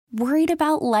Worried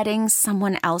about letting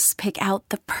someone else pick out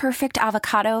the perfect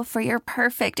avocado for your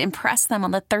perfect impress them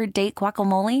on the third date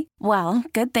guacamole? Well,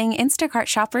 good thing Instacart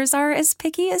shoppers are as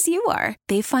picky as you are.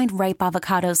 They find ripe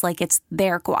avocados like it's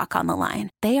their guac on the line.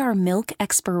 They are milk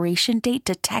expiration date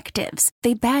detectives.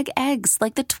 They bag eggs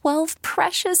like the 12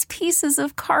 precious pieces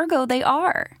of cargo they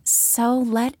are. So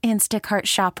let Instacart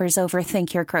shoppers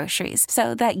overthink your groceries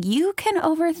so that you can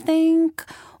overthink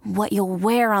what you'll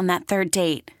wear on that third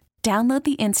date. Download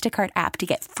the Instacart app to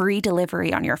get free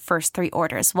delivery on your first 3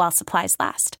 orders while supplies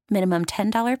last. Minimum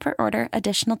 $10 per order.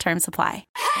 Additional terms apply.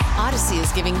 Odyssey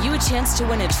is giving you a chance to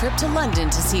win a trip to London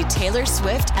to see Taylor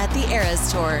Swift at the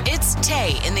Eras Tour. It's Tay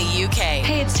in the UK.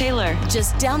 Hey, it's Taylor.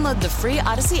 Just download the free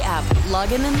Odyssey app,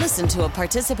 log in and listen to a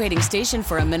participating station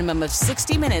for a minimum of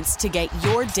 60 minutes to get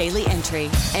your daily entry.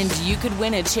 And you could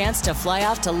win a chance to fly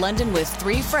off to London with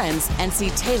 3 friends and see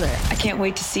Taylor. I can't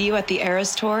wait to see you at the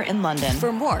Eras Tour in London.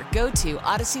 For more, go to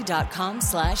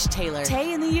odyssey.com/Taylor.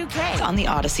 Tay in the UK. It's on the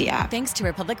Odyssey app. Thanks to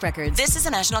Republic Records. This is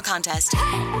a national contest.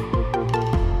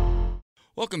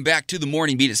 Welcome back to the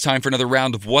Morning Beat. It's time for another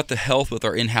round of What the Health with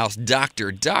our in-house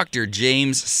doctor, Dr.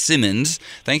 James Simmons.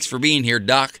 Thanks for being here,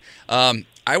 Doc. I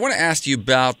want to ask you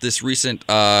about this recent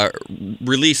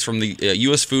release from the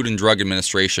U.S. Food and Drug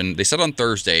Administration. They said on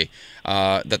Thursday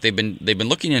that they've been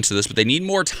looking into this, but they need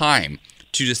more time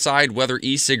to decide whether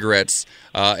e-cigarettes,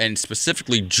 and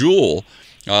specifically Juul,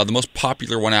 the most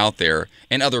popular one out there,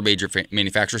 and other major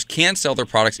manufacturers can sell their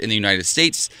products in the United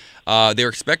States. They were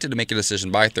expected to make a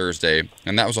decision by Thursday,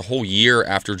 and that was a whole year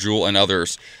after Juul and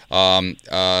others.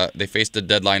 They faced a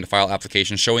deadline to file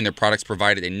applications showing their products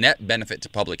provided a net benefit to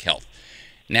public health.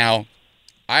 Now,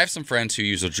 I have some friends who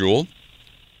use a Juul.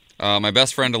 My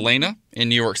best friend Elena in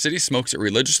New York City smokes it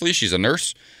religiously. She's a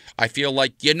nurse. I feel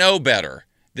like you know better.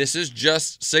 This is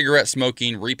just cigarette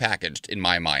smoking repackaged in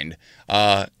my mind.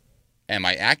 Am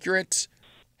I accurate?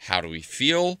 How do we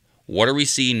feel? What are we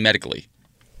seeing medically?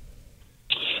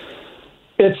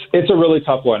 It's a really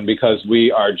tough one because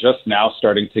we are just now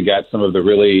starting to get some of the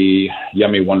really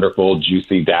yummy, wonderful,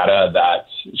 juicy data that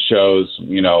shows,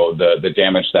 the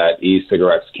damage that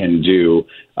e-cigarettes can do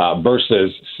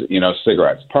versus,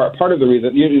 cigarettes. Part of the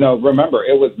reason, remember,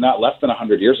 it was not less than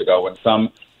 100 years ago when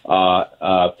some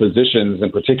physicians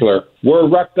in particular were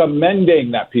recommending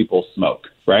that people smoke,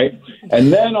 right?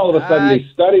 And then all of a sudden these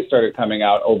studies started coming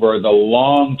out over the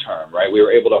long term, right? We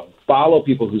were able to follow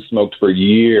people who smoked for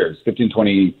years, 15,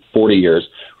 20, 40 years,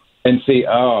 and see,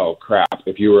 oh, crap,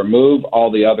 if you remove all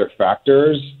the other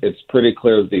factors, it's pretty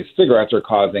clear that these cigarettes are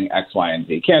causing X, Y, and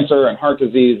Z, cancer and heart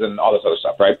disease and all this other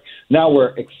stuff, right? Now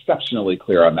we're exceptionally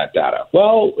clear on that data.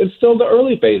 Well, it's still the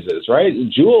early phases, right?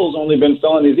 Juul's only been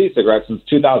selling these e-cigarettes since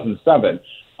 2007.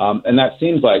 And that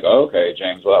seems like, okay,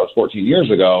 James, well, that was 14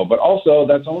 years ago. But also,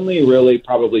 that's only really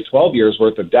probably 12 years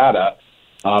worth of data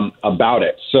about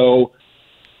it. So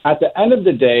at the end of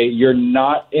the day, you're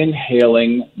not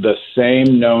inhaling the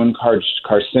same known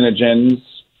carcinogens,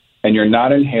 and you're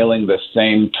not inhaling the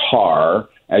same tar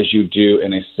as you do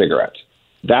in a cigarette.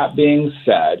 That being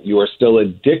said, you are still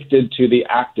addicted to the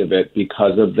activate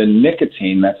because of the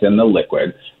nicotine that's in the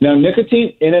liquid. Now,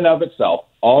 nicotine in and of itself,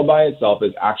 all by itself,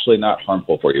 is actually not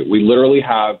harmful for you. We literally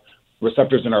have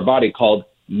receptors in our body called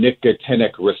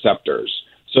nicotinic receptors.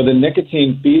 So the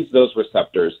nicotine feeds those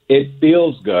receptors. It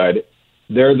feels good.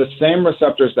 They're the same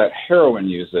receptors that heroin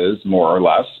uses, more or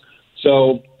less.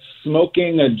 So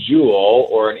smoking a Juul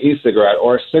or an e-cigarette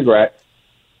or a cigarette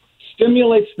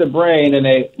stimulates the brain in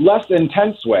a less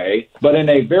intense way, but in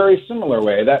a very similar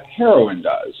way that heroin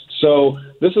does. So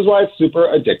this is why it's super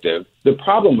addictive. The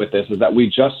problem with this is that we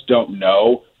just don't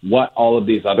know what all of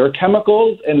these other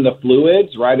chemicals in the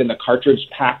fluids, right, in the cartridge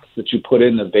packs that you put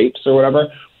in the vapes or whatever,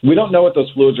 we don't know what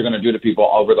those fluids are going to do to people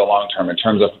over the long term in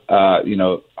terms of,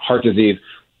 heart disease,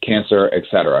 cancer, et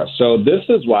cetera. So this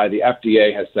is why the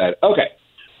FDA has said, okay,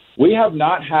 we have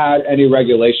not had any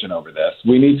regulation over this.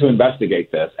 We need to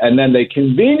investigate this. And then they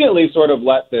conveniently sort of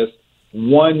let this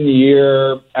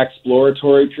 1-year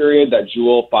exploratory period that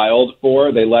Juul filed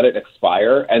for, they let it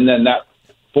expire. And then that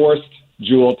forced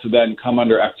Juul to then come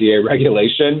under FDA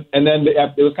regulation. And then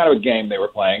it was kind of a game they were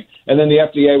playing. And then the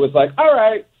FDA was like, all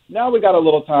right, now we got a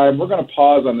little time. We're going to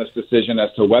pause on this decision as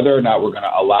to whether or not we're going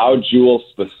to allow Juul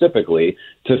specifically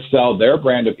to sell their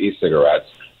brand of e-cigarettes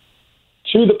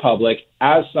to the public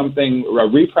as something, a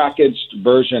repackaged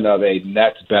version of a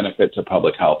net benefit to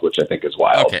public health, which I think is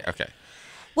wild. Okay.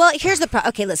 Well, here's the problem.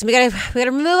 Okay, listen, we gotta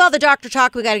remove all the doctor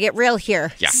talk. We gotta get real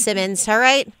here. Yeah. Simmons, all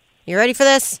right? You ready for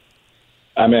this?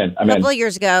 I'm in. A couple of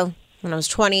years ago, when I was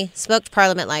 20, smoked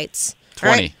Parliament Lights.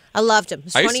 20? Right? I loved them. I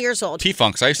was 20 years old.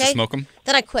 T-Funks. I used to smoke them.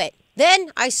 Then I quit.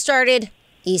 Then I started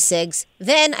e-cigs.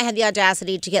 Then I had the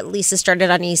audacity to get Lisa started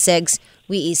on e-cigs.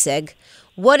 We e-cig.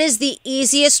 What is the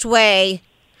easiest way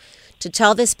to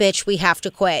tell this bitch we have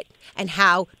to quit? And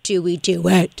how do we do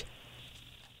it?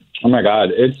 Oh my God,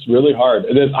 it's really hard.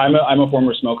 It is. I'm a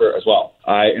former smoker as well.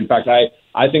 In fact,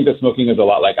 I think that smoking is a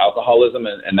lot like alcoholism,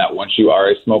 and that once you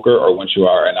are a smoker, or once you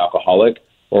are an alcoholic,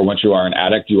 or once you are an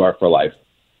addict, you are for life.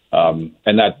 And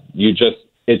that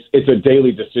it's a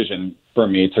daily decision for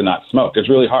me to not smoke. It's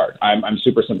really hard. I'm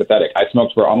super sympathetic. I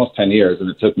smoked for almost 10 years, and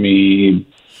it took me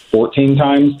 14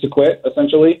 times to quit,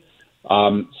 essentially.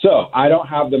 So I don't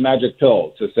have the magic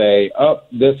pill to say, oh,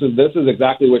 this is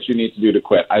exactly what you need to do to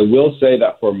quit. I will say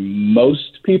that for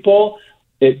most people,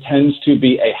 it tends to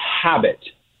be a habit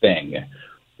thing,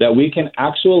 that we can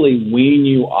actually wean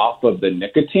you off of the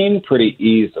nicotine pretty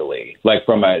easily, like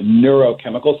from a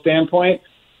neurochemical standpoint.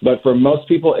 But for most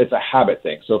people, it's a habit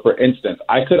thing. So for instance,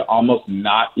 I could almost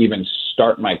not even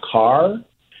start my car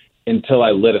until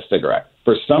I lit a cigarette.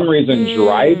 For some reason,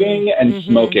 driving and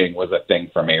smoking was a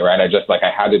thing for me, right? I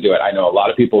had to do it. I know a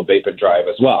lot of people vape and drive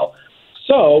as well.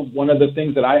 So one of the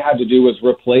things that I had to do was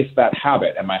replace that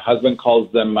habit. And my husband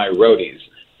calls them my roadies.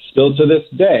 Still to this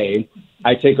day,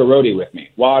 I take a roadie with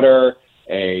me. Water,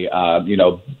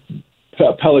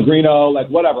 Pellegrino, like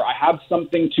whatever. I have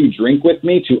something to drink with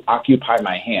me to occupy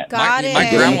my hand.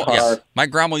 My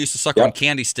grandma used to suck on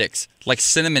candy sticks, like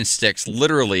cinnamon sticks,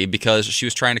 literally, because she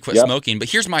was trying to quit smoking. But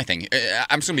here's my thing.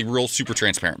 I'm just going to be real super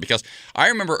transparent, because I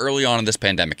remember early on in this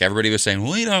pandemic, everybody was saying,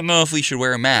 well, we don't know if we should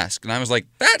wear a mask. And I was like,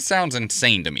 that sounds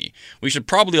insane to me. We should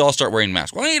probably all start wearing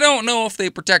masks. Well, you don't know if they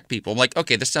protect people. I'm like,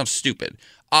 okay, this sounds stupid.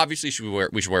 Obviously,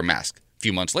 we should wear a mask. A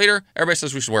few months later, everybody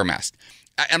says we should wear a mask.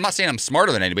 I'm not saying I'm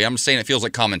smarter than anybody. I'm just saying it feels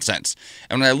like common sense.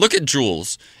 And when I look at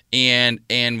Juuls and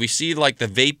we see like the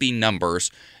vaping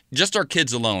numbers, just our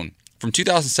kids alone from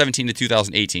 2017 to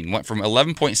 2018 went from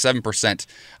 11.7%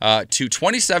 to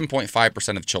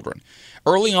 27.5% of children.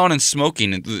 Early on in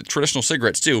smoking, the traditional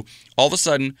cigarettes too, all of a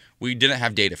sudden we didn't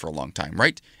have data for a long time,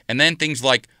 right? And then things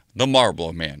like the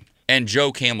Marlboro Man and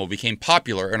Joe Camel became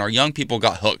popular, and our young people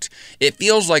got hooked. It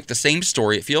feels like the same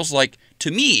story. It feels like,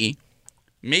 to me,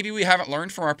 maybe we haven't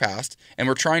learned from our past and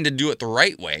we're trying to do it the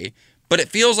right way, but it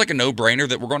feels like a no-brainer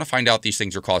that we're going to find out these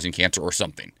things are causing cancer or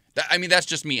something. That's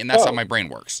just me, and that's how my brain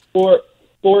works. For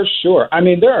sure. I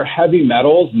mean, there are heavy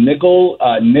metals, nickel,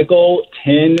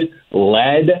 tin,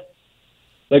 lead.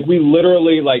 Like, we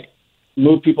literally,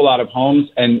 move people out of homes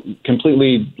and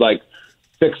completely,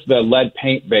 fix the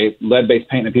lead-based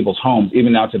paint in people's homes,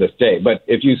 even now to this day. But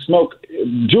if you smoke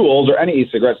Juuls or any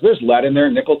e-cigarettes, there's lead in there,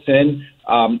 nickel, tin,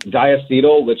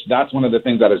 diacetyl, which that's one of the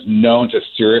things that is known to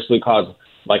seriously cause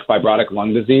fibrotic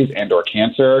lung disease and or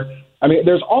cancer. I mean,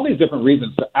 there's all these different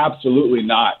reasons to absolutely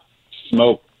not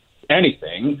smoke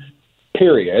anything,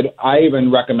 period. I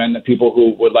even recommend that people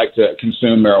who would like to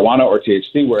consume marijuana or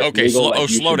THC where it's legal,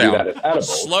 slow down. That as edible.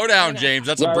 Slow down, James.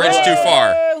 That's a bridge too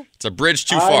far. It's a bridge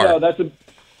too far. I know,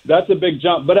 that's a big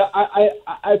jump, but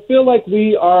I feel like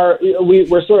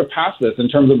we're sort of past this in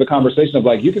terms of the conversation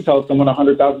of you can tell someone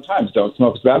 100,000 times don't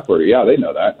smoke, it's bad for you. Yeah, they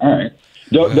know that. All right.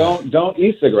 Don't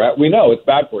e-cigarette. We know it's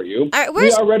bad for you.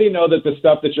 We already know that the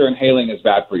stuff that you're inhaling is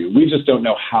bad for you. We just don't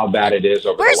know how bad it is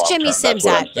over the long term. Where's Jimmy Sims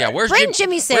at? Yeah, Bring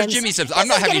Jimmy Sims. Where's Jimmy Sims? I'm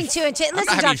not having too intense.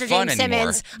 Listen, Dr. James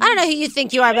anymore. Simmons. I don't know who you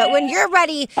think you are, but when you're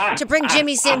ready to bring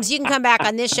Jimmy Sims, you can come back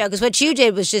on this show, because what you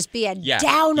did was just be a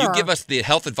downer. You give us the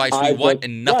health advice we want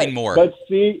and nothing more. But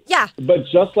but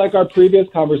just like our previous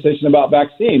conversation about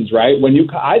vaccines, right?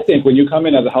 I think when you come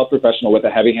in as a health professional with a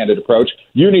heavy-handed approach,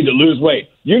 you need to lose weight.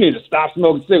 You need to stop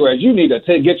smoking cigarettes. You need to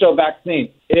get your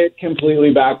vaccine. It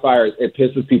completely backfires. It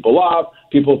pisses people off.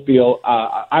 People feel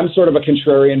I'm sort of a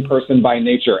contrarian person by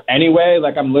nature anyway.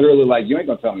 I'm literally you ain't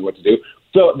going to tell me what to do.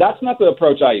 So that's not the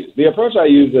approach I use. The approach I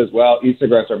use is,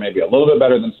 e-cigarettes are maybe a little bit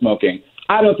better than smoking.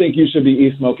 I don't think you should be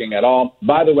e-smoking at all.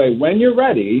 By the way, when you're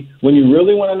ready, when you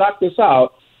really want to knock this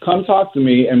out, come talk to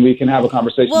me and we can have a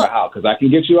conversation about how, because I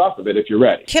can get you off of it if you're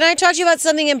ready. Can I talk to you about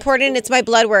something important? It's my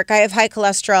blood work. I have high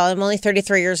cholesterol. I'm only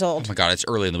 33 years old. Oh, my God. It's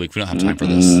early in the week. We don't have time for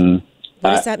this.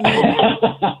 What does that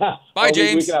mean? Bye,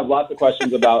 James. We can have lots of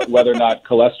questions about whether or not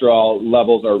cholesterol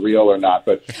levels are real or not,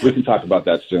 but we can talk about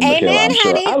that soon, Michaela, I'm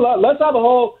sure. Let's have a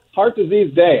whole heart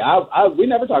disease day. We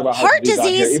never talk about heart disease on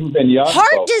here, even been young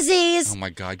Heart disease. Oh, my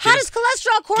God. How does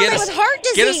cholesterol correlate with heart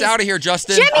disease? Get us out of here,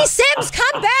 Justin. Jimmy Sims,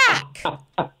 come back.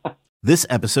 This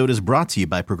episode is brought to you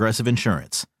by Progressive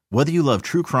Insurance. Whether you love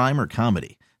true crime or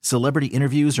comedy, celebrity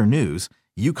interviews or news,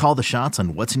 you call the shots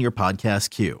on what's in your podcast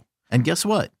queue. And guess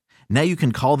what? Now you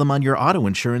can call them on your auto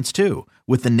insurance too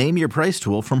with the Name Your Price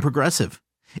tool from Progressive.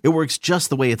 It works just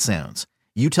the way it sounds.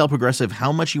 You tell Progressive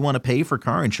how much you want to pay for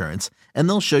car insurance, and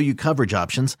they'll show you coverage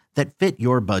options that fit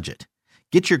your budget.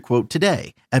 Get your quote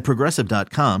today at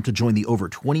Progressive.com to join the over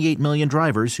 28 million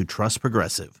drivers who trust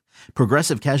Progressive.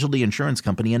 Progressive Casualty Insurance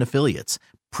Company and Affiliates.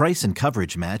 Price and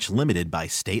coverage match limited by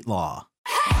state law.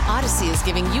 Odyssey is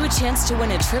giving you a chance to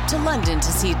win a trip to London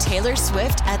to see Taylor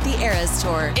Swift at the Eras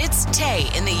Tour. It's Tay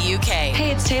in the UK.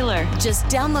 Hey, it's Taylor. Just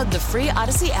download the free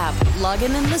Odyssey app, log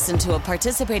in and listen to a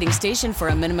participating station for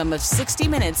a minimum of 60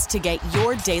 minutes to get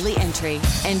your daily entry.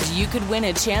 And you could win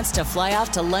a chance to fly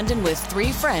off to London with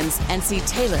 3 friends and see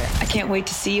Taylor. I can't wait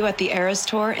to see you at the Eras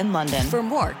Tour in London. For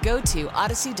more, go to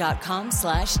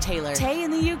odyssey.com/Taylor. Tay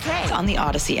in the UK. On the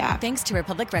Odyssey app. Thanks to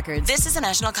Republic Records. This is a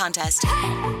national contest.